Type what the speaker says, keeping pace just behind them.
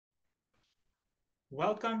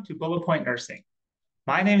Welcome to Bullet Point Nursing.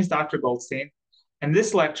 My name is Dr. Goldstein, and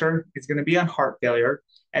this lecture is going to be on heart failure,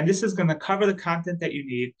 and this is going to cover the content that you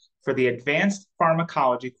need for the Advanced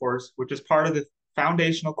Pharmacology course, which is part of the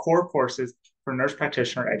foundational core courses for nurse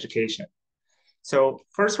practitioner education. So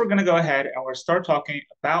first, we're going to go ahead and we're start talking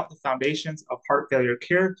about the foundations of heart failure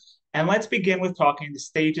care, and let's begin with talking the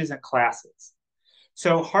stages and classes.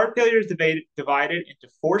 So heart failure is divided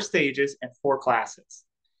into four stages and four classes.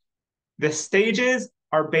 The stages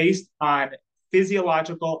are based on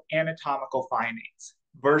physiological anatomical findings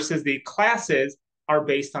versus the classes are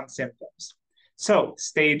based on symptoms. So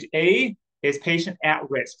stage A is patient at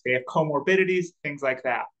risk. They have comorbidities, things like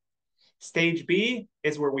that. Stage B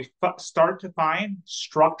is where we start to find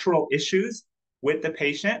structural issues with the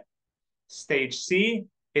patient. Stage C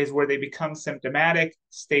is where they become symptomatic.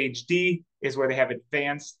 Stage D is where they have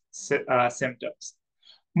advanced symptoms.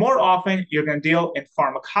 More often, you're going to deal in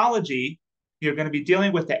pharmacology. You're going to be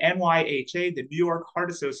dealing with the NYHA, the New York Heart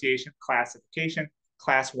Association classification,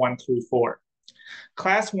 class 1 through 4.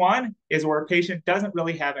 Class 1 is where a patient doesn't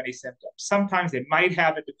really have any symptoms. Sometimes they might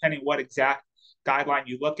have it depending what exact guideline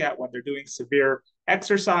you look at when they're doing severe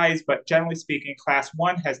exercise, but generally speaking, class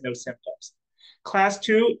 1 has no symptoms. Class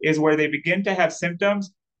 2 is where they begin to have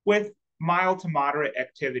symptoms with mild to moderate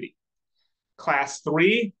activity. Class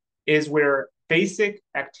 3 is where basic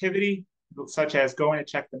activity, such as going to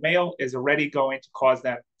check the mail, is already going to cause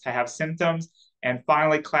them to have symptoms. And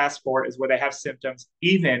finally, class 4 is where they have symptoms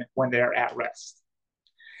even when they're at rest.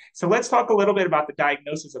 So let's talk a little bit about the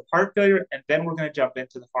diagnosis of heart failure, and then we're going to jump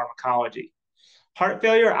into the pharmacology. Heart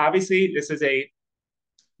failure, obviously, this is a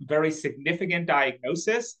very significant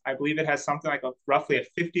diagnosis. I believe it has something like roughly a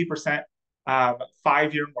 50%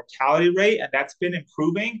 5-year mortality rate, and that's been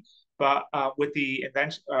improving. But with the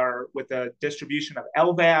invention or with the distribution of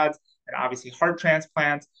LVADs and obviously heart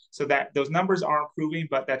transplants, so that those numbers are improving,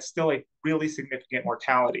 but that's still a really significant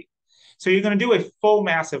mortality. So you're going to do a full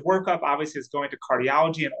massive workup. Obviously, it's going to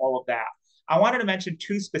cardiology and all of that. I wanted to mention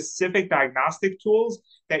two specific diagnostic tools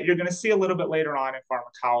that you're going to see a little bit later on in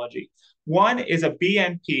pharmacology. One is a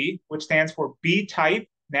BNP, which stands for B-type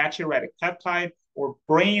natriuretic peptide, or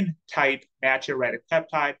brain type natriuretic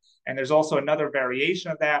peptide. And there's also another variation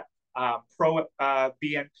of that,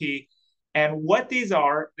 pro-BNP. And what these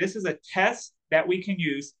are, this is a test that we can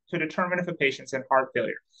use to determine if a patient's in heart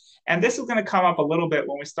failure. And this is going to come up a little bit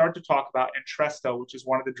when we start to talk about Entresto, which is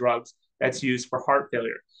one of the drugs that's used for heart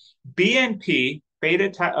failure. BNP,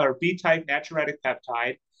 or B-type natriuretic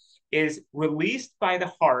peptide, is released by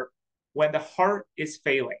the heart when the heart is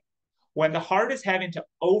failing. When the heart is having to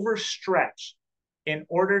overstretch in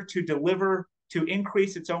order to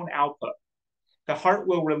increase its own output, the heart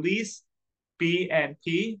will release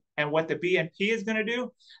BNP. And what the BNP is going to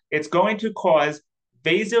do, it's going to cause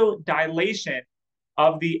vasodilation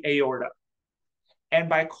of the aorta. And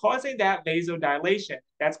by causing that vasodilation,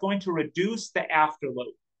 that's going to reduce the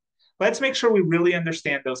afterload. Let's make sure we really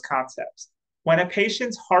understand those concepts. When a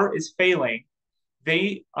patient's heart is failing,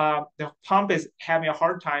 the pump is having a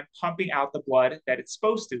hard time pumping out the blood that it's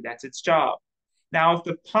supposed to. That's its job. Now, if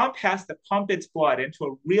the pump has to pump its blood into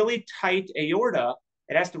a really tight aorta,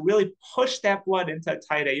 it has to really push that blood into a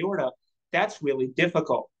tight aorta. That's really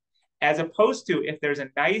difficult. As opposed to if there's a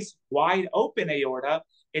nice wide open aorta,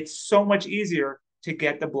 it's so much easier to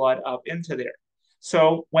get the blood up into there.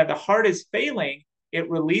 So when the heart is failing, it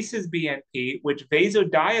releases BNP, which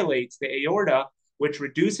vasodilates the aorta, which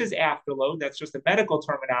reduces afterload. That's just a medical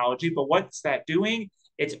terminology. But what's that doing?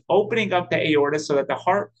 It's opening up the aorta so that the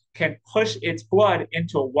heart can push its blood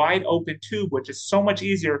into a wide open tube, which is so much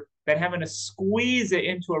easier than having to squeeze it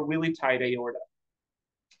into a really tight aorta.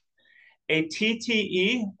 A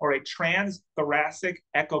TTE, or a transthoracic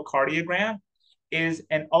echocardiogram, is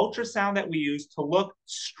an ultrasound that we use to look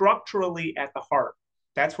structurally at the heart.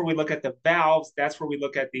 That's where we look at the valves. That's where we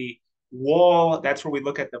look at the wall. That's where we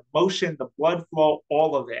look at the motion, the blood flow,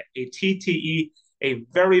 all of it. A TTE, a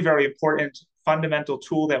very, very important fundamental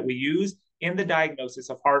tool that we use in the diagnosis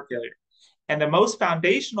of heart failure. And the most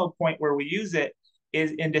foundational point where we use it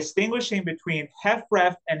is in distinguishing between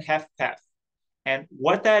HFrEF and HFpEF. And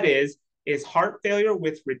what that is heart failure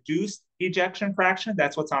with reduced ejection fraction.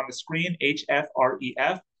 That's what's on the screen,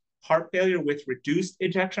 HFrEF. Heart failure with reduced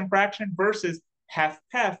ejection fraction versus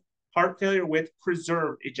HFpEF, heart failure with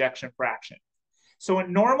preserved ejection fraction. So a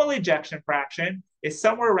normal ejection fraction is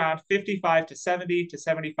somewhere around 55 to 70 to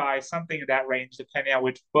 75, something in that range, depending on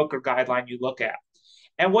which book or guideline you look at.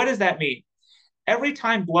 And what does that mean? Every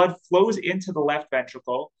time blood flows into the left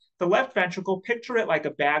ventricle, picture it like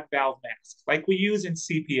a bag valve mask, like we use in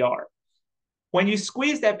CPR. When you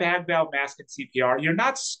squeeze that bag valve mask in CPR, you're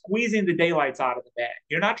not squeezing the daylights out of the bag.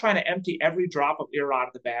 You're not trying to empty every drop of air out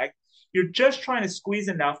of the bag. You're just trying to squeeze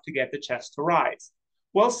enough to get the chest to rise.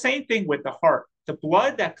 Well, same thing with the heart. The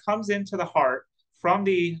blood that comes into the heart from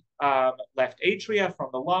the left atria, from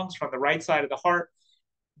the lungs, from the right side of the heart,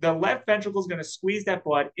 the left ventricle is going to squeeze that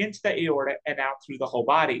blood into the aorta and out through the whole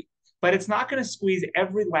body. But it's not going to squeeze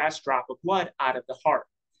every last drop of blood out of the heart.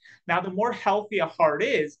 Now, the more healthy a heart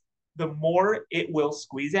is, the more it will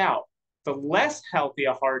squeeze out. The less healthy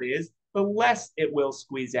a heart is, the less it will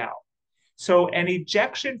squeeze out. So an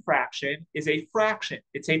ejection fraction is a fraction.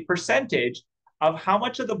 It's a percentage of how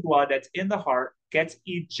much of the blood that's in the heart gets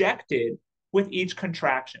ejected with each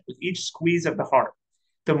contraction, with each squeeze of the heart.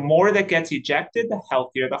 The more that gets ejected, the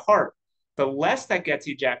healthier the heart. The less that gets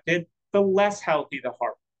ejected, the less healthy the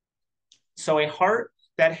heart. So a heart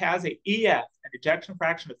that has an EF, an ejection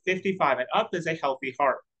fraction of 55 and up, is a healthy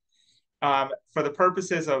heart. For the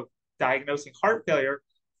purposes of diagnosing heart failure,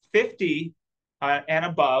 50 and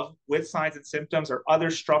above with signs and symptoms or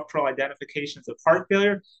other structural identifications of heart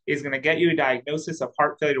failure is going to get you a diagnosis of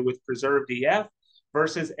heart failure with preserved EF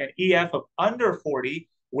versus an EF of under 40,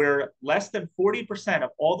 where less than 40%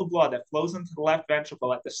 of all the blood that flows into the left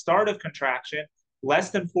ventricle at the start of contraction, less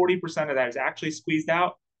than 40% of that is actually squeezed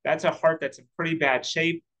out. That's a heart that's in pretty bad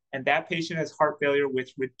shape, and that patient has heart failure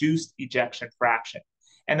with reduced ejection fraction.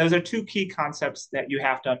 And those are two key concepts that you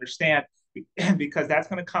have to understand because that's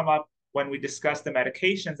going to come up when we discuss the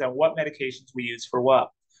medications and what medications we use for what.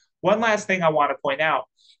 One last thing I want to point out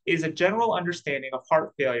is a general understanding of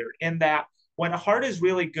heart failure in that when a heart is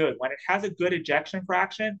really good, when it has a good ejection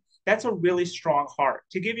fraction, that's a really strong heart.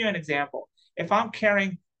 To give you an example, if I'm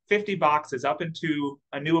carrying 50 boxes up into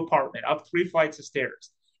a new apartment, up 3 flights of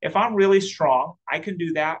stairs, if I'm really strong, I can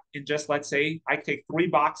do that in just, let's say, I take 3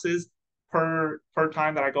 boxes per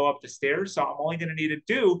time that I go up the stairs. So I'm only going to need to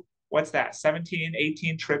do, what's that, 17,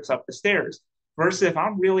 18 trips up the stairs. Versus if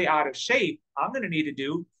I'm really out of shape, I'm going to need to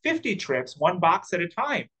do 50 trips, 1 box at a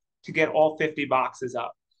time to get all 50 boxes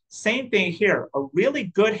up. Same thing here. A really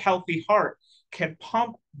good, healthy heart can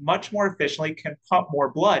pump much more efficiently, can pump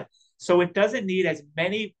more blood. So it doesn't need as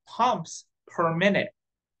many pumps per minute.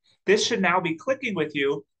 This should now be clicking with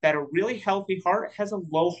you that a really healthy heart has a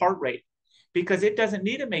low heart rate because it doesn't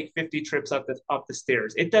need to make 50 trips up the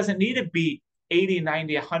stairs. It doesn't need to beat 80,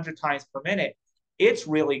 90, 100 times per minute. It's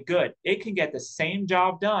really good. It can get the same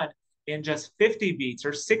job done in just 50 beats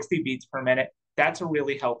or 60 beats per minute. That's a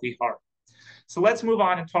really healthy heart. So let's move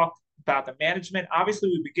on and talk about the management. Obviously,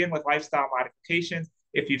 we begin with lifestyle modifications.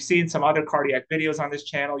 If you've seen some other cardiac videos on this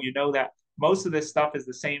channel, you know that most of this stuff is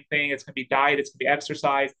the same thing. It's going to be diet, it's going to be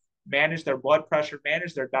exercise, manage their blood pressure,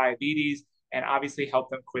 manage their diabetes, and obviously help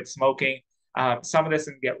them quit smoking. Some of this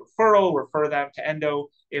can get referral, refer them to endo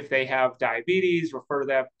if they have diabetes, refer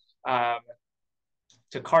them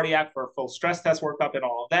to cardiac for a full stress test workup and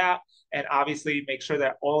all of that. And obviously make sure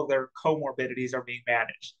that all of their comorbidities are being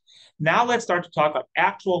managed. Now let's start to talk about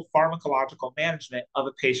actual pharmacological management of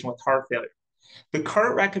a patient with heart failure. The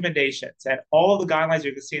current recommendations and all of the guidelines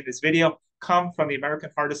you're going to see in this video come from the American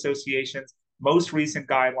Heart Association's most recent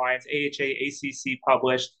guidelines, AHA, ACC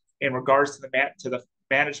published in regards to the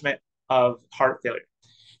management of heart failure.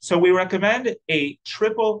 So we recommend a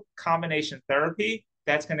triple combination therapy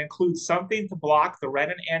that's going to include something to block the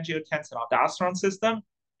renin-angiotensin-aldosterone system.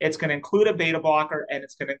 It's going to include a beta blocker, and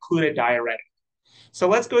it's going to include a diuretic. So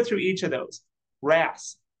let's go through each of those.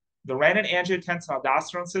 RAS, the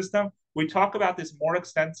renin-angiotensin-aldosterone system. We talk about this more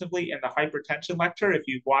extensively in the hypertension lecture. If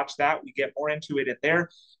you've watched that, we get more into it in there.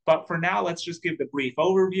 But for now, let's just give the brief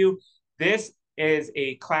overview. This is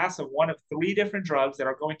a class of one of 3 different drugs that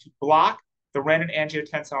are going to block the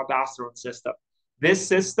renin-angiotensin-aldosterone system. This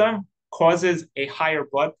system causes a higher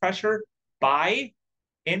blood pressure by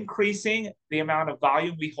increasing the amount of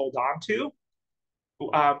volume we hold on to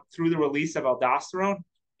through the release of aldosterone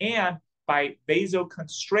and by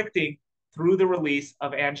vasoconstricting through the release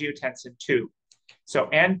of angiotensin 2. So,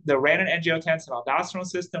 and the renin-angiotensin-aldosterone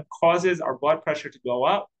system causes our blood pressure to go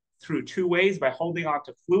up through 2 ways: by holding on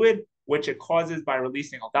to fluid, which it causes by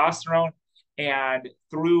releasing aldosterone, and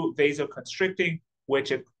through vasoconstricting,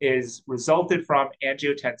 which it is resulted from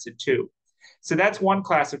angiotensin 2. So that's one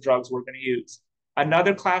class of drugs we're going to use.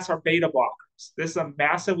 Another class are beta blockers. This is a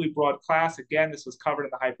massively broad class. Again, this was covered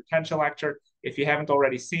in the hypertension lecture. If you haven't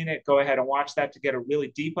already seen it, go ahead and watch that to get a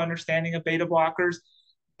really deep understanding of beta blockers.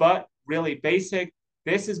 But really basic,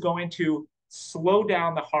 this is going to slow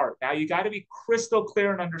down the heart. Now, you got to be crystal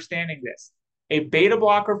clear in understanding this. A beta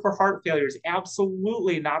blocker for heart failure is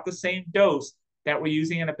absolutely not the same dose that we're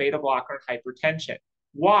using in a beta blocker in hypertension.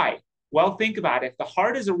 Why? Well, think about it. If the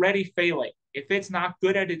heart is already failing, if it's not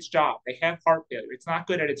good at its job, they have heart failure, it's not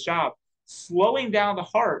good at its job, slowing down the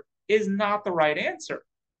heart is not the right answer.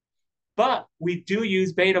 But we do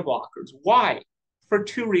use beta blockers. Why? For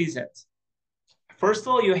two reasons. First of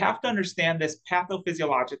all, you have to understand this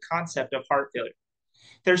pathophysiologic concept of heart failure.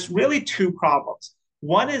 There's really two problems.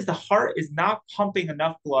 One is the heart is not pumping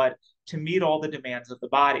enough blood to meet all the demands of the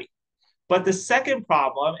body. But the second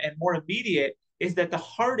problem, and more immediate, is that the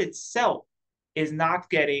heart itself is not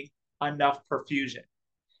getting enough perfusion.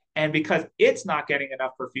 And because it's not getting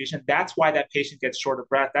enough perfusion, that's why that patient gets short of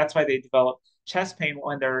breath. That's why they develop chest pain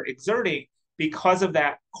when they're exerting because of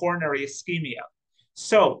that coronary ischemia.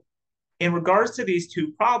 So, in regards to these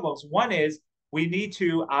two problems, one is we need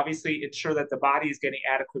to obviously ensure that the body is getting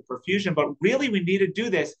adequate perfusion, but really we need to do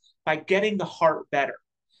this by getting the heart better.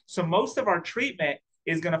 So, most of our treatment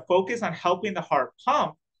is going to focus on helping the heart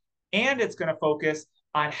pump, and it's going to focus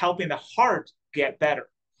on helping the heart get better.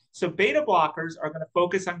 So beta blockers are going to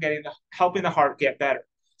focus on helping the heart get better.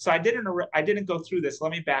 So I didn't go through this.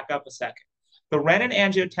 Let me back up a second. The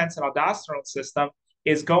renin-angiotensin-aldosterone system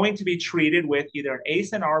is going to be treated with either an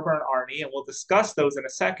ACE, an ARB, or an ARNI, and we'll discuss those in a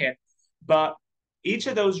second. But each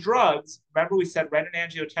of those drugs, remember we said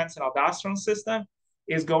renin-angiotensin-aldosterone system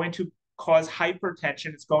is going to cause hypertension.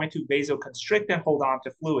 It's going to vasoconstrict and hold on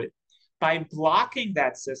to fluid. By blocking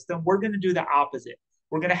that system, we're going to do the opposite.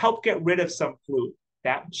 We're going to help get rid of some fluid.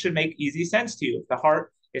 That should make easy sense to you. If the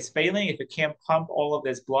heart is failing, if it can't pump all of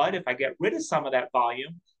this blood, if I get rid of some of that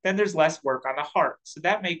volume, then there's less work on the heart. So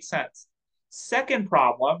that makes sense. Second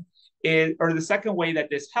problem is, or the second way that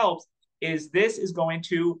this helps is this is going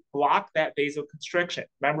to block that vasoconstriction.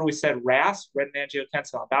 Remember we said RAS,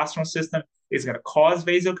 renin-angiotensin-aldosterone system, is going to cause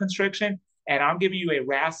vasoconstriction. And I'm giving you a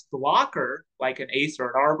RAS blocker, like an ACE or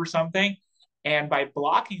an ARB or something. And by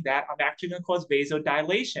blocking that, I'm actually going to cause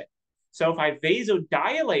vasodilation. So if I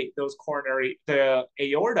vasodilate the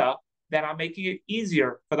aorta, then I'm making it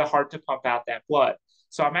easier for the heart to pump out that blood.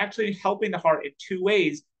 So I'm actually helping the heart in two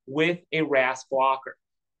ways with a RAS blocker,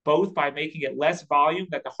 both by making it less volume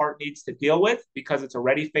that the heart needs to deal with because it's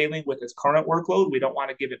already failing with its current workload. We don't want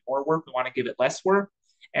to give it more work. We want to give it less work.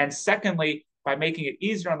 And secondly, by making it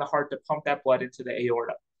easier on the heart to pump that blood into the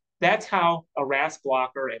aorta. That's how a RAS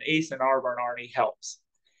blocker, an ACE, an ARB, or an ARNI helps.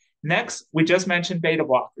 Next, we just mentioned beta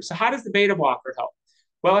blockers. So how does the beta blocker help?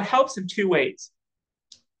 Well, it helps in two ways.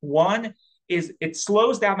 One is it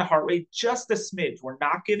slows down the heart rate just a smidge. We're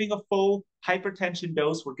not giving a full hypertension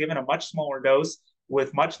dose. We're giving a much smaller dose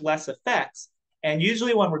with much less effects. And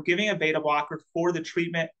usually when we're giving a beta blocker for the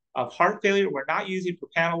treatment of heart failure, we're not using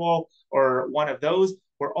propranolol or one of those.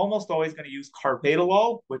 We're almost always going to use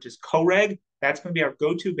carvedilol, which is Coreg. That's going to be our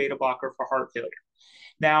go-to beta blocker for heart failure.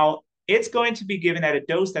 Now, it's going to be given at a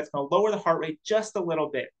dose that's going to lower the heart rate just a little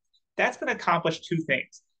bit. That's going to accomplish two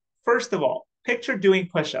things. First of all, picture doing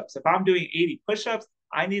push-ups. If I'm doing 80 push-ups,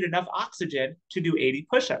 I need enough oxygen to do 80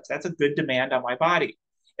 push-ups. That's a good demand on my body.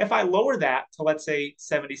 If I lower that to, let's say,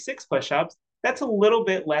 76 push-ups, that's a little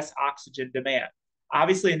bit less oxygen demand.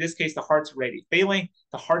 Obviously, in this case, the heart's already failing.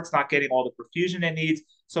 The heart's not getting all the perfusion it needs.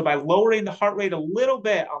 So by lowering the heart rate a little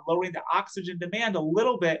bit, I'm lowering the oxygen demand a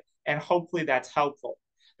little bit, and hopefully that's helpful.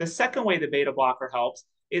 The second way the beta blocker helps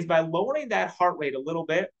is by lowering that heart rate a little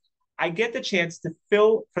bit, I get the chance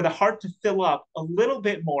for the heart to fill up a little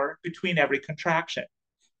bit more between every contraction.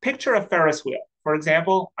 Picture a Ferris wheel. For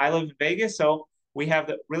example, I live in Vegas, so we have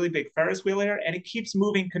the really big Ferris wheel here, and it keeps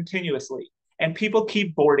moving continuously. And people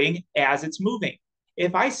keep boarding as it's moving.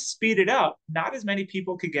 If I speed it up, not as many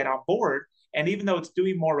people could get on board. And even though it's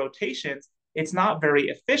doing more rotations, it's not very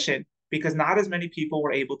efficient because not as many people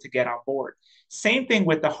were able to get on board. Same thing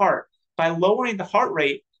with the heart. By lowering the heart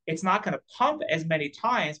rate, it's not going to pump as many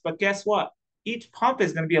times, but guess what? Each pump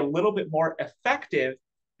is going to be a little bit more effective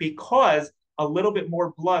because a little bit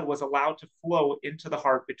more blood was allowed to flow into the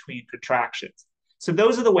heart between contractions. So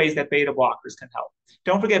those are the ways that beta blockers can help.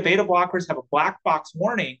 Don't forget, beta blockers have a black box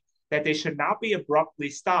warning that they should not be abruptly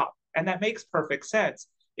stopped. And that makes perfect sense.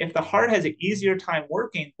 If the heart has an easier time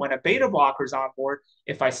working when a beta blocker is on board,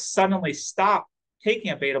 if I suddenly stop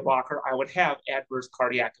taking a beta blocker, I would have adverse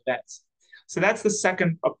cardiac events. So that's the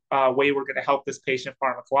second way we're going to help this patient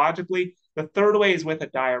pharmacologically. The third way is with a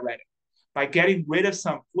diuretic. By getting rid of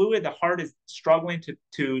some fluid, the heart is struggling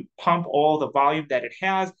to pump all the volume that it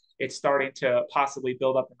has. It's starting to possibly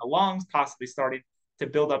build up in the lungs, possibly starting to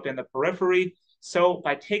build up in the periphery. So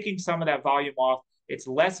by taking some of that volume off, it's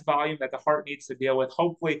less volume that the heart needs to deal with.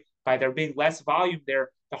 Hopefully, by there being less volume there,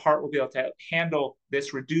 the heart will be able to handle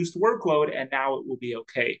this reduced workload, and now it will be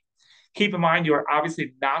okay. Keep in mind, you are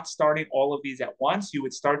obviously not starting all of these at once. You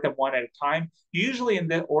would start them one at a time, usually in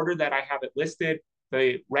the order that I have it listed: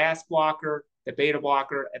 the RAS blocker, the beta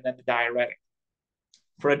blocker, and then the diuretic.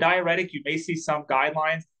 For a diuretic, you may see some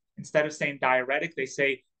guidelines. Instead of saying diuretic, they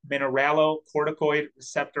say mineralocorticoid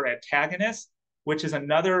receptor antagonist, which is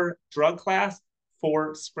another drug class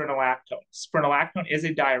for spironolactone. Spironolactone is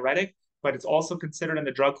a diuretic, but it's also considered in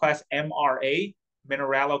the drug class MRA,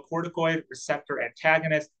 mineralocorticoid receptor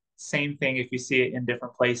antagonist. Same thing if you see it in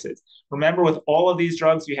different places. Remember, with all of these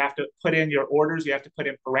drugs, you have to put in your orders, you have to put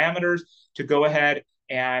in parameters to go ahead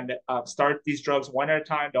and start these drugs one at a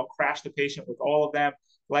time. Don't crash the patient with all of them.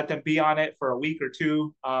 Let them be on it for a week or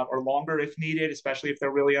two or longer if needed, especially if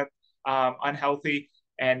they're really unhealthy,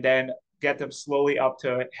 and then get them slowly up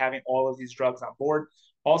to having all of these drugs on board.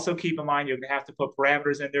 Also, keep in mind, you're going to have to put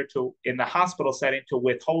parameters in there in the hospital setting to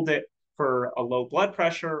withhold it for a low blood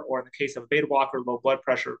pressure, or in the case of a beta blocker, low blood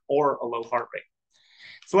pressure or a low heart rate.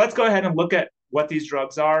 So let's go ahead and look at what these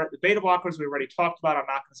drugs are. The beta blockers we already talked about. I'm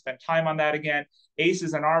not going to spend time on that again.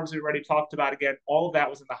 ACEs and ARBs we already talked about again. All of that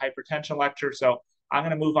was in the hypertension lecture. So I'm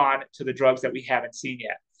going to move on to the drugs that we haven't seen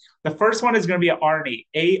yet. The first one is going to be an ARNI,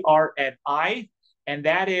 ARNI, and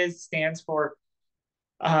that stands for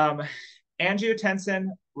angiotensin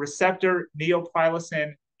receptor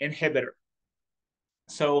neoprilysin inhibitor.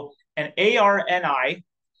 So an ARNI,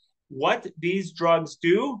 what these drugs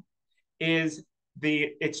do is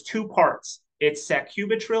it's two parts. It's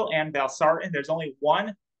sacubitril and valsartan. There's only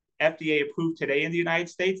one FDA approved today in the United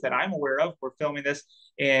States that I'm aware of. We're filming this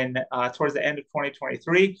towards the end of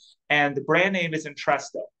 2023, and the brand name is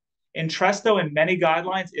Entresto. Entresto in many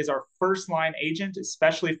guidelines is our first line agent,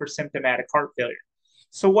 especially for symptomatic heart failure.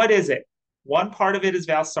 So what is it? One part of it is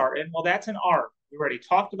valsartan. Well, that's an ARB. We already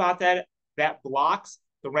talked about that. That blocks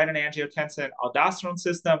the renin-angiotensin-aldosterone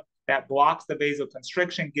system. That blocks the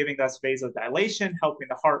vasoconstriction, giving us vasodilation, helping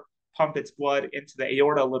the heart pump its blood into the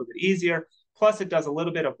aorta a little bit easier. Plus, it does a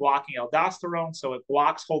little bit of blocking aldosterone, so it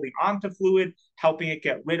blocks holding onto fluid, helping it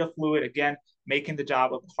get rid of fluid, again, making the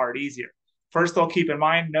job of the heart easier. First, I'll keep in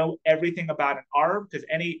mind, know everything about an ARB, because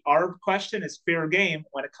any ARB question is fair game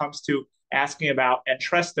when it comes to asking about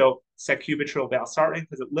Entresto sacubitril valsartan,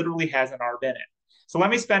 because it literally has an ARB in it. So let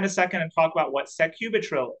me spend a second and talk about what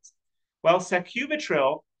sacubitril is. Well,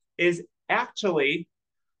 sacubitril is actually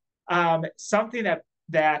something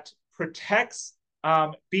that protects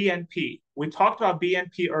BNP. We talked about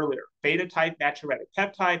BNP earlier, beta type natriuretic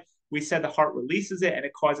peptide. We said the heart releases it and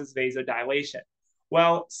it causes vasodilation.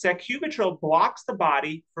 Well, sacubitril blocks the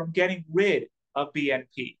body from getting rid of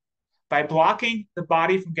BNP. By blocking the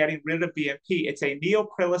body from getting rid of BNP, it's a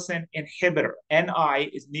neoprilysin inhibitor. NI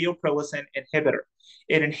is neoprilysin inhibitor.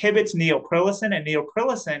 It inhibits neoprilysin, and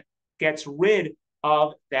neoprilysin gets rid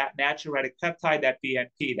of that natriuretic peptide, that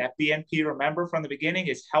BNP. That BNP, remember from the beginning,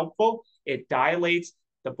 is helpful. It dilates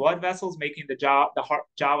the blood vessels, making the job of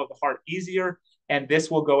the heart easier. And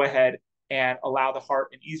this will go ahead and allow the heart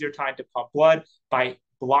an easier time to pump blood by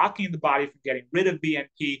blocking the body from getting rid of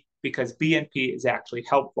BNP, because BNP is actually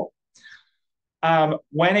helpful.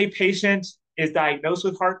 When a patient is diagnosed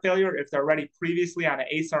with heart failure, if they're already previously on an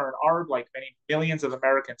ACE or an ARB, like many millions of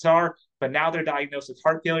Americans are, but now they're diagnosed with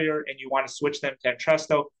heart failure and you want to switch them to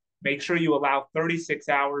Entresto, make sure you allow 36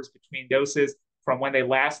 hours between doses from when they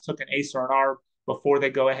last took an ACE or an ARB before they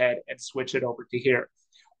go ahead and switch it over to here.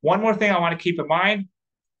 One more thing I want to keep in mind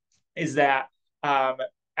is that,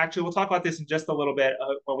 actually, we'll talk about this in just a little bit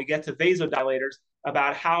when we get to vasodilators,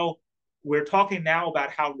 about how we're talking now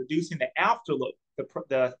about how reducing the afterload,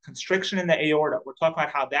 the constriction in the aorta, we're talking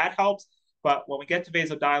about how that helps. But when we get to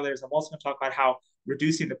vasodilators, I'm also going to talk about how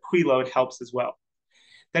reducing the preload helps as well.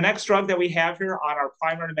 The next drug that we have here on our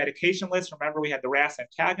primary medication list, remember we had the RAS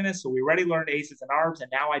antagonist, so we already learned ACEs and ARBs,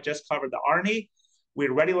 and now I just covered the ARNI. We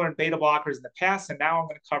already learned beta blockers in the past, and now I'm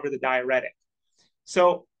going to cover the diuretic.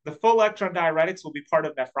 So the full lecture on diuretics will be part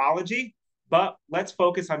of nephrology, but let's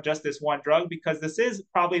focus on just this one drug, because this is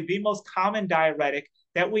probably the most common diuretic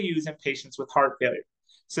that we use in patients with heart failure.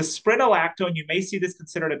 So spironolactone, you may see this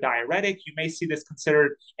considered a diuretic. You may see this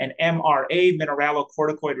considered an MRA,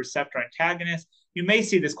 mineralocorticoid receptor antagonist. You may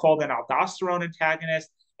see this called an aldosterone antagonist,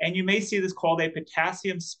 and you may see this called a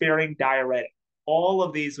potassium-sparing diuretic. All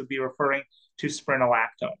of these would be referring to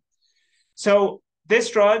spironolactone. So this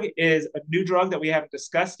drug is a new drug that we haven't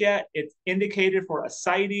discussed yet. It's indicated for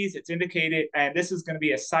ascites. It's indicated, and this is going to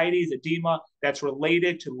be ascites edema that's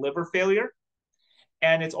related to liver failure.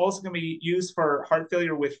 And it's also going to be used for heart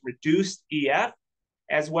failure with reduced EF,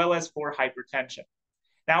 as well as for hypertension.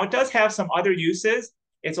 Now, it does have some other uses.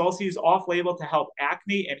 It's also used off-label to help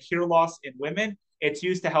acne and hair loss in women. It's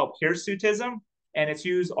used to help hirsutism. and it's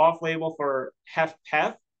used off-label for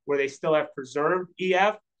HFpEF, where they still have preserved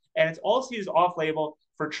EF, and it's also used off-label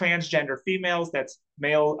for transgender females, that's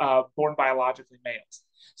male, born biologically males.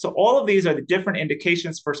 So all of these are the different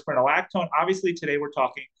indications for spironolactone. Obviously, today we're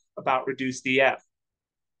talking about reduced EF.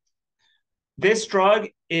 This drug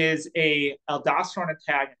is a aldosterone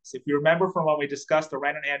antagonist. If you remember from when we discussed the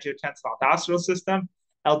renin-angiotensin-aldosterone system,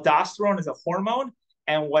 aldosterone is a hormone,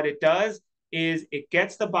 and what it does is it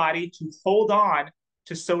gets the body to hold on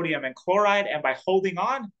to sodium and chloride, and by holding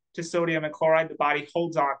on to sodium and chloride, the body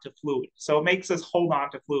holds on to fluid. So it makes us hold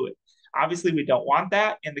on to fluid. Obviously, we don't want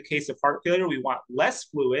that. In the case of heart failure, we want less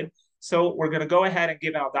fluid. So we're going to go ahead and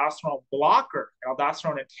give an aldosterone blocker, an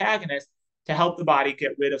aldosterone antagonist, to help the body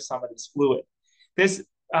get rid of some of this fluid. This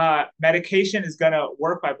medication is going to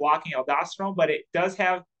work by blocking aldosterone, but it does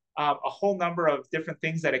have a whole number of different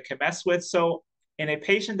things that it can mess with. So in a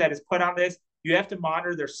patient that is put on this, you have to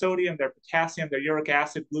monitor their sodium, their potassium, their uric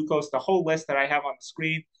acid, glucose. The whole list that I have on the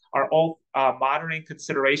screen are all monitoring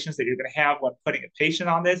considerations that you're going to have when putting a patient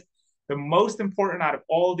on this. The most important out of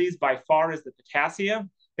all of these by far is the potassium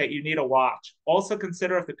that you need to watch. Also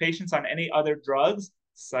consider if the patient's on any other drugs,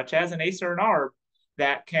 such as an ACE or an ARB,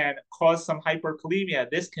 that can cause some hyperkalemia.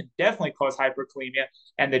 This can definitely cause hyperkalemia,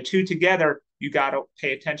 and the two together, you got to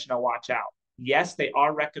pay attention and watch out. Yes, they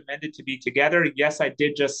are recommended to be together. Yes, I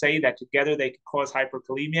did just say that together they can cause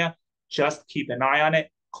hyperkalemia. Just keep an eye on it,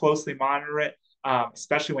 closely monitor it,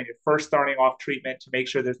 especially when you're first starting off treatment to make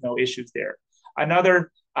sure there's no issues there.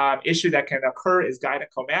 Another issue that can occur is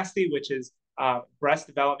gynecomastia, which is breast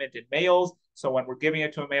development in males. So when we're giving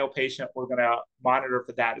it to a male patient, we're going to monitor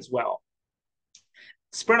for that as well.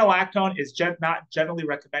 Spironolactone is not generally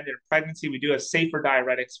recommended in pregnancy. We do have safer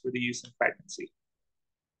diuretics for the use in pregnancy.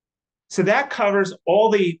 So that covers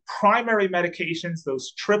all the primary medications,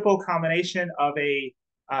 those triple combination of a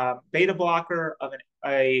beta blocker, of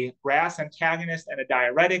a RAS antagonist, and a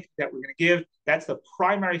diuretic that we're going to give. That's the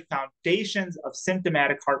primary foundations of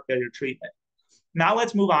symptomatic heart failure treatment. Now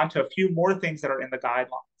let's move on to a few more things that are in the guidelines.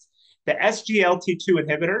 The SGLT2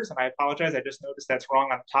 inhibitors, and I apologize, I just noticed that's wrong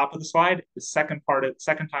on the top of the slide. The second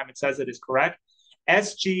time it says it is correct.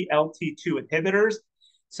 SGLT2 inhibitors.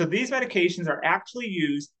 So these medications are actually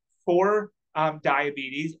used for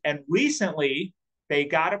diabetes, and recently they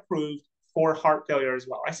got approved for heart failure as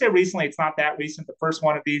well. I say recently, it's not that recent. The first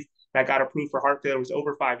one of these that got approved for heart failure was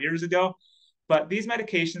over 5 years ago. But these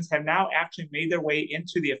medications have now actually made their way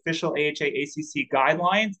into the official AHA-ACC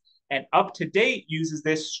guidelines, and Up to Date uses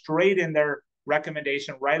this straight in their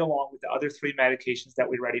recommendation right along with the other three medications that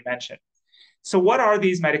we already mentioned. So what are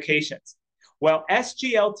these medications? Well,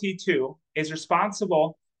 SGLT2 is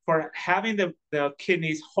responsible for having the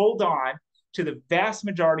kidneys hold on to the vast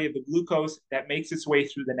majority of the glucose that makes its way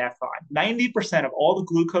through the nephron. 90% of all the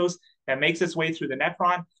glucose that makes its way through the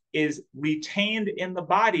nephron is retained in the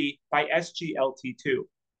body by SGLT2.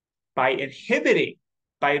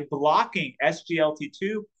 By blocking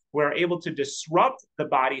SGLT2, we're able to disrupt the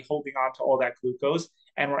body holding on to all that glucose,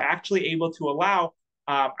 and we're actually able to allow,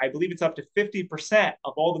 I believe it's up to 50%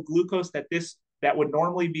 of all the glucose that would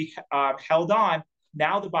normally be held on.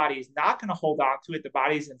 Now the body is not going to hold on to it. The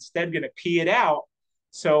body is instead going to pee it out.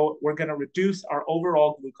 So we're going to reduce our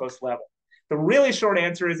overall glucose level. The really short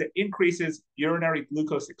answer is it increases urinary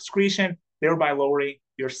glucose excretion, thereby lowering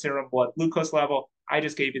your serum blood glucose level. I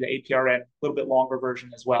just gave you the APRN, a little bit longer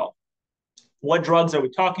version as well. What drugs are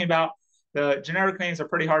we talking about? The generic names are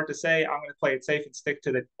pretty hard to say. I'm going to play it safe and stick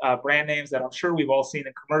to the brand names that I'm sure we've all seen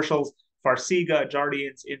in commercials: Farxiga,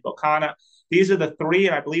 Jardiance, Invokana. These are the three,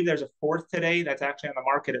 and I believe there's a fourth today that's actually on the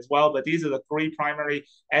market as well, but these are the three primary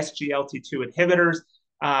SGLT2 inhibitors.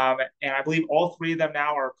 And I believe all three of them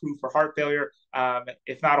now are approved for heart failure.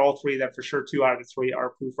 If not all three, then for sure 2 out of the 3 are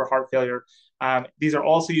approved for heart failure. These are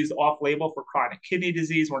also used off-label for chronic kidney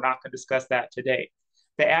disease. We're not going to discuss that today.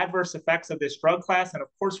 The adverse effects of this drug class, and of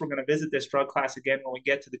course, we're going to visit this drug class again when we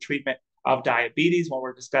get to the treatment of diabetes, when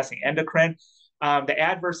we're discussing endocrine. The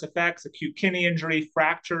adverse effects: acute kidney injury,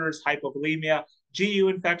 fractures, hypovolemia, GU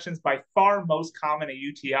infections, by far most common a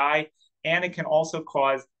UTI, and it can also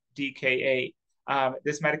cause DKA.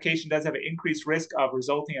 This medication does have an increased risk of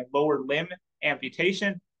resulting in lower limb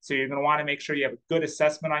amputation, so you're going to want to make sure you have a good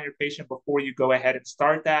assessment on your patient before you go ahead and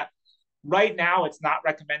start that. Right now, it's not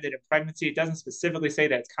recommended in pregnancy. It doesn't specifically say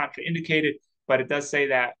that it's contraindicated, but it does say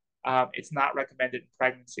that it's not recommended in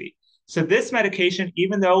pregnancy. So this medication,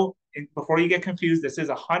 even though, before you get confused, this is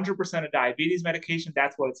 100% a diabetes medication,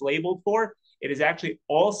 that's what it's labeled for, it is actually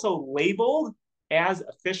also labeled as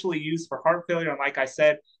officially used for heart failure. And like I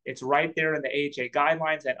said, it's right there in the AHA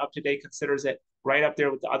guidelines, and Up to Date considers it right up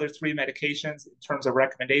there with the other 3 medications in terms of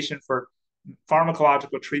recommendation for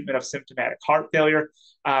pharmacological treatment of symptomatic heart failure.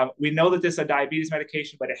 We know that this is a diabetes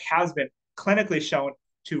medication, but it has been clinically shown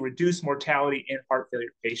to reduce mortality in heart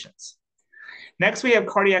failure patients. Next, we have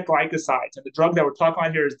cardiac glycosides, and the drug that we're talking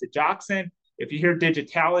about here is digoxin. If you hear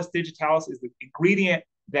digitalis, digitalis is the ingredient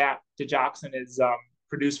that digoxin is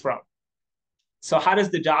produced from. So how does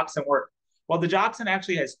digoxin work? Well, digoxin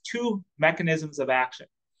actually has two mechanisms of action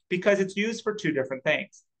because it's used for two different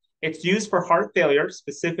things. It's used for heart failure,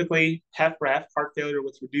 specifically HFrEF, heart failure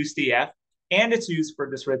with reduced EF, and it's used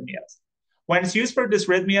for dysrhythmias. When it's used for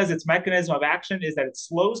dysrhythmias, its mechanism of action is that it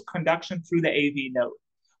slows conduction through the AV node.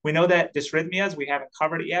 We know that dysrhythmias, we haven't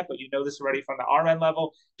covered it yet, but you know this already from the RN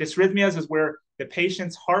level. Dysrhythmias is where the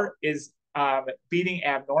patient's heart is beating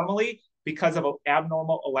abnormally because of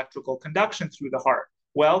abnormal electrical conduction through the heart.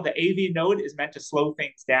 Well, the AV node is meant to slow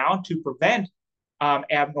things down to prevent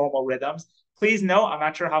abnormal rhythms. Please note, I'm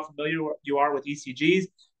not sure how familiar you are with ECGs,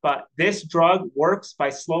 but this drug works by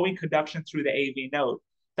slowing conduction through the AV node.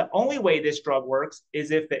 The only way this drug works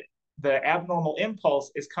is if the abnormal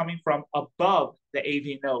impulse is coming from above the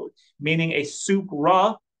AV node, meaning a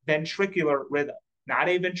supraventricular rhythm, not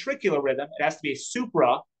a ventricular rhythm. It has to be a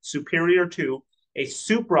superior to a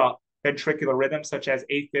supraventricular rhythm, such as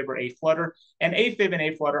AFib or A-flutter. And AFib and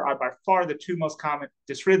A-flutter are by far the two most common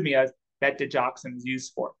dysrhythmias that digoxin is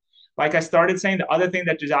used for. Like I started saying, the other thing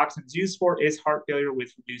that digoxin is used for is heart failure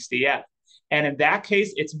with reduced EF. And in that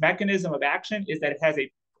case, its mechanism of action is that it has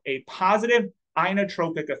a positive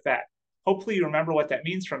inotropic effect. Hopefully you remember what that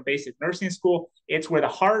means from basic nursing school. It's where the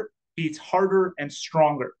heart beats harder and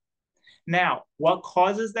stronger. Now, what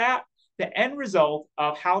causes that? The end result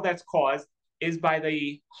of how that's caused is by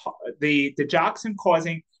the digoxin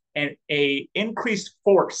causing an increased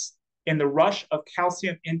force in the rush of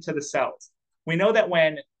calcium into the cells. We know that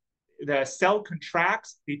when the cell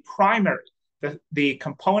contracts, the primary, the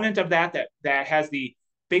component of that has the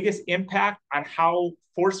biggest impact on how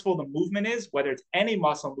forceful the movement is, whether it's any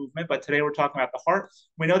muscle movement, but today we're talking about the heart.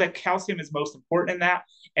 We know that calcium is most important in that.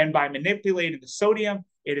 And by manipulating the sodium,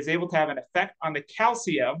 it is able to have an effect on the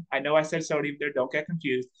calcium. I know I said sodium there, don't get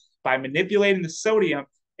confused. By manipulating the sodium,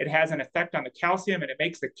 it has an effect on the calcium, and it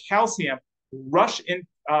makes the calcium rush in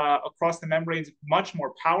across the membranes much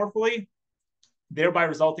more powerfully, thereby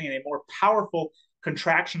resulting in a more powerful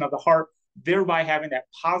contraction of the heart, thereby having that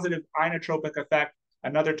positive inotropic effect.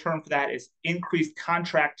 Another term for that is increased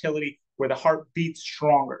contractility, where the heart beats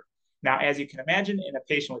stronger. Now, as you can imagine, in a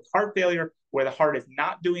patient with heart failure, where the heart is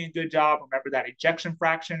not doing a good job, remember that ejection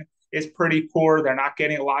fraction is pretty poor. They're not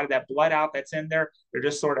getting a lot of that blood out that's in there. They're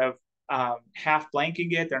just sort of half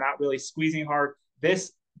blanking it. They're not really squeezing hard.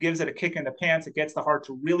 This gives it a kick in the pants. It gets the heart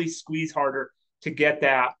to really squeeze harder to get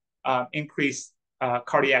that increased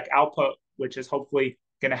cardiac output, which is hopefully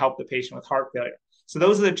going to help the patient with heart failure. So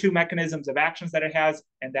those are the two mechanisms of actions that it has,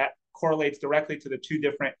 and that correlates directly to the two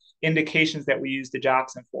different indications that we use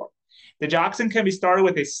digoxin for. Digoxin can be started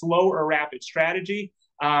with a slow or rapid strategy.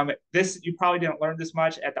 This, you probably didn't learn this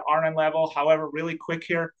much at the RN level. However, really quick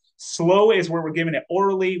here, slow is where we're giving it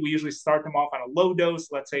orally. We usually start them off on a low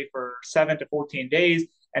dose, let's say for 7 to 14 days,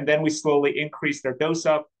 and then we slowly increase their dose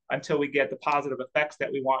up until we get the positive effects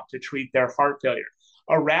that we want to treat their heart failure.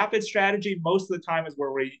 A rapid strategy, most of the time, is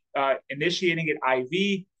where we're initiating it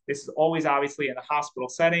IV. This is always obviously in the hospital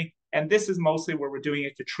setting, and this is mostly where we're doing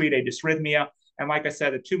it to treat a dysrhythmia. And like I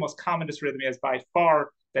said, the two most common dysrhythmias by far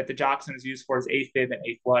that digoxin is used for is AFib and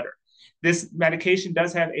A-flutter. This medication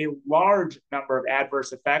does have a large number of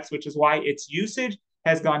adverse effects, which is why its usage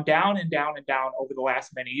has gone down and down and down over the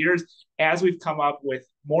last many years as we've come up with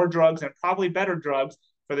more drugs and probably better drugs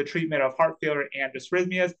for the treatment of heart failure and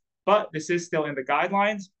dysrhythmias. But this is still in the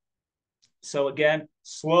guidelines. So again,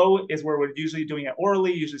 slow is where we're usually doing it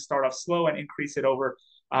orally, usually start off slow and increase it over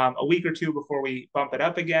a week or two before we bump it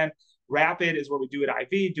up again. Rapid is where we do it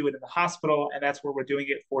IV, do it in the hospital, and that's where we're doing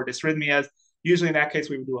it for dysrhythmias. Usually in that case,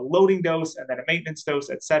 we would do a loading dose and then a maintenance dose,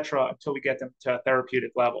 etc., until we get them to a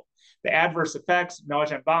therapeutic level. The adverse effects,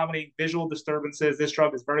 nausea and vomiting, visual disturbances. This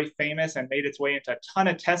drug is very famous and made its way into a ton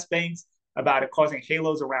of test banks about it causing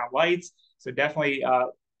halos around lights. So definitely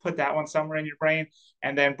put that one somewhere in your brain.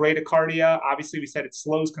 And then bradycardia, obviously we said it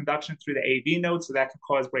slows conduction through the AV node, so that can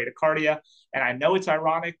cause bradycardia. And I know it's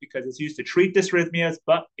ironic because it's used to treat dysrhythmias,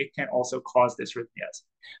 but it can also cause dysrhythmias.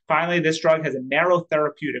 Finally, this drug has a narrow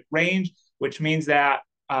therapeutic range, which means that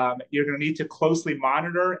you're going to need to closely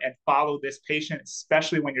monitor and follow this patient,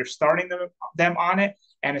 especially when you're starting them on it,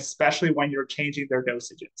 and especially when you're changing their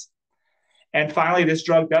dosages. And finally, this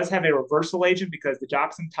drug does have a reversal agent because the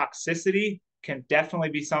digoxin toxicity can definitely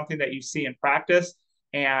be something that you see in practice,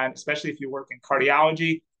 and especially if you work in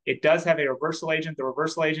cardiology. It does have a reversal agent. The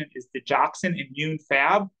reversal agent is digoxin immune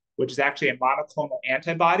fab, which is actually a monoclonal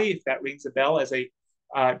antibody, if that rings a bell, as a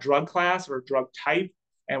drug class or drug type.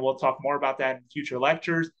 And we'll talk more about that in future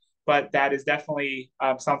lectures. But that is definitely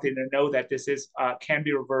something to know, that this is can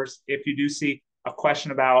be reversed if you do see a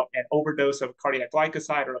question about an overdose of cardiac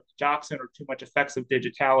glycoside or digoxin or too much effects of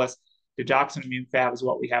digitalis. Digoxin immune fab is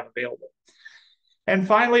what we have available. And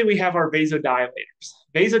finally, we have our vasodilators.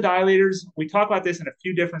 Vasodilators, we talk about this in a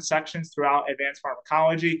few different sections throughout advanced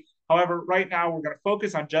pharmacology. However, right now we're going to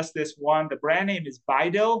focus on just this one. The brand name is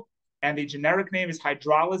Bidil, and the generic name is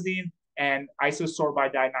hydralazine and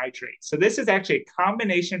isosorbide dinitrate. So this is actually a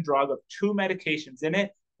combination drug of two medications in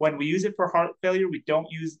it. When we use it for heart failure, we don't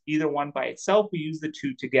use either one by itself. We use the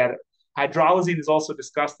two together. Hydralazine is also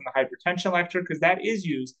discussed in the hypertension lecture because that is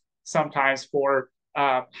used sometimes for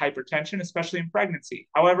hypertension, especially in pregnancy.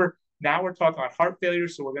 However, now we're talking about heart failure,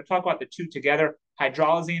 so we're going to talk about the two together,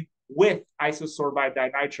 hydralazine with isosorbide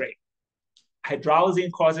dinitrate.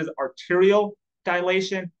 Hydralazine causes arterial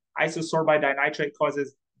dilation. Isosorbide dinitrate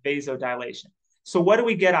causes vasodilation. So what do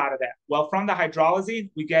we get out of that? Well, from the hydralazine,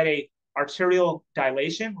 we get a arterial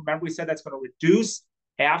dilation. Remember, we said that's going to reduce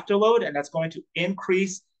afterload, and that's going to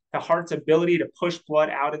increase the heart's ability to push blood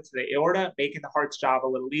out into the aorta, making the heart's job a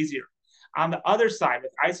little easier. On the other side,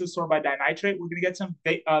 with isosorbide dinitrate, we're going to get some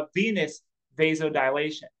venous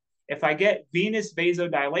vasodilation. If I get venous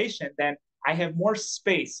vasodilation, then I have more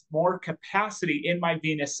space, more capacity in my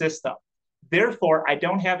venous system. Therefore, I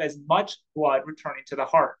don't have as much blood returning to the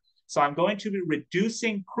heart. So I'm going to be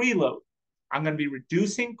reducing preload. I'm going to be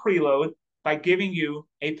reducing preload by giving you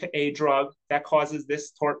a drug that causes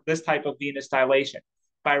this type of venous dilation.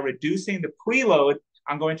 By reducing the preload,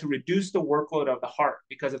 I'm going to reduce the workload of the heart,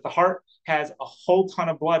 because if the heart has a whole ton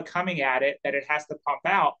of blood coming at it that it has to pump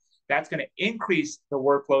out, that's going to increase the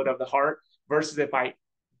workload of the heart, versus if I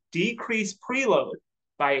decrease preload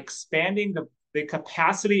by expanding the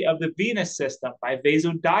capacity of the venous system, by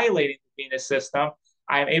vasodilating the venous system,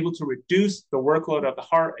 I am able to reduce the workload of the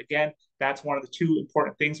heart. Again, that's one of the two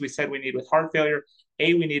important things we said we need with heart failure.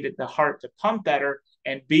 A, we needed the heart to pump better,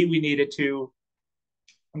 and B, we needed to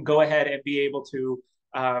go ahead and be able to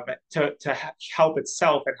help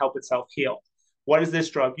itself and help itself heal. What is this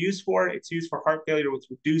drug used for? It's used for heart failure with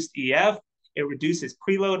reduced EF. It reduces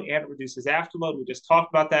preload and it reduces afterload. We just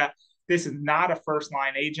talked about that. This is not a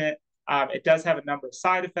first-line agent. It does have a number of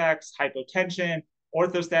side effects: hypotension,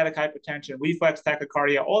 orthostatic hypotension, reflex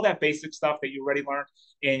tachycardia, all that basic stuff that you already learned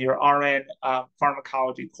in your RN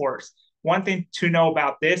pharmacology course. One thing to know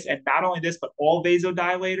about this, and not only this, but all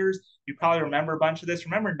vasodilators, you probably remember a bunch of this.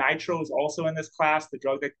 Remember, nitro is also in this class, the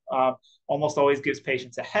drug that almost always gives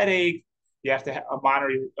patients a headache. You have to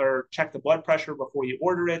monitor or check the blood pressure before you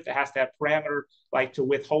order it. It has to have parameter like to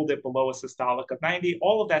withhold it below a systolic of 90.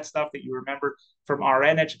 All of that stuff that you remember from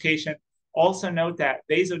RN education. Also note that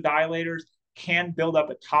vasodilators can build up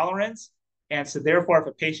a tolerance. And so therefore, if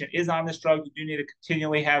a patient is on this drug, you do need to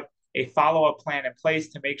continually have a follow-up plan in place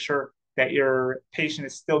to make sure that your patient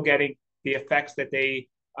is still getting the effects that they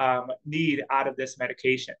need out of this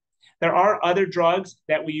medication. There are other drugs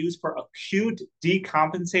that we use for acute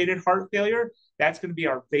decompensated heart failure. That's going to be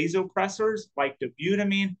our vasopressors like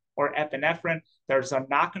dobutamine or epinephrine. Those are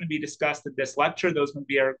not going to be discussed in this lecture. Those are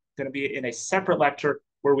going to be in a separate lecture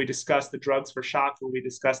where we discuss the drugs for shock, where we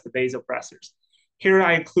discuss the vasopressors. Here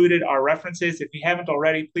I included our references. If you haven't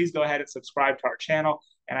already, please go ahead and subscribe to our channel,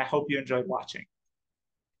 and I hope you enjoyed watching.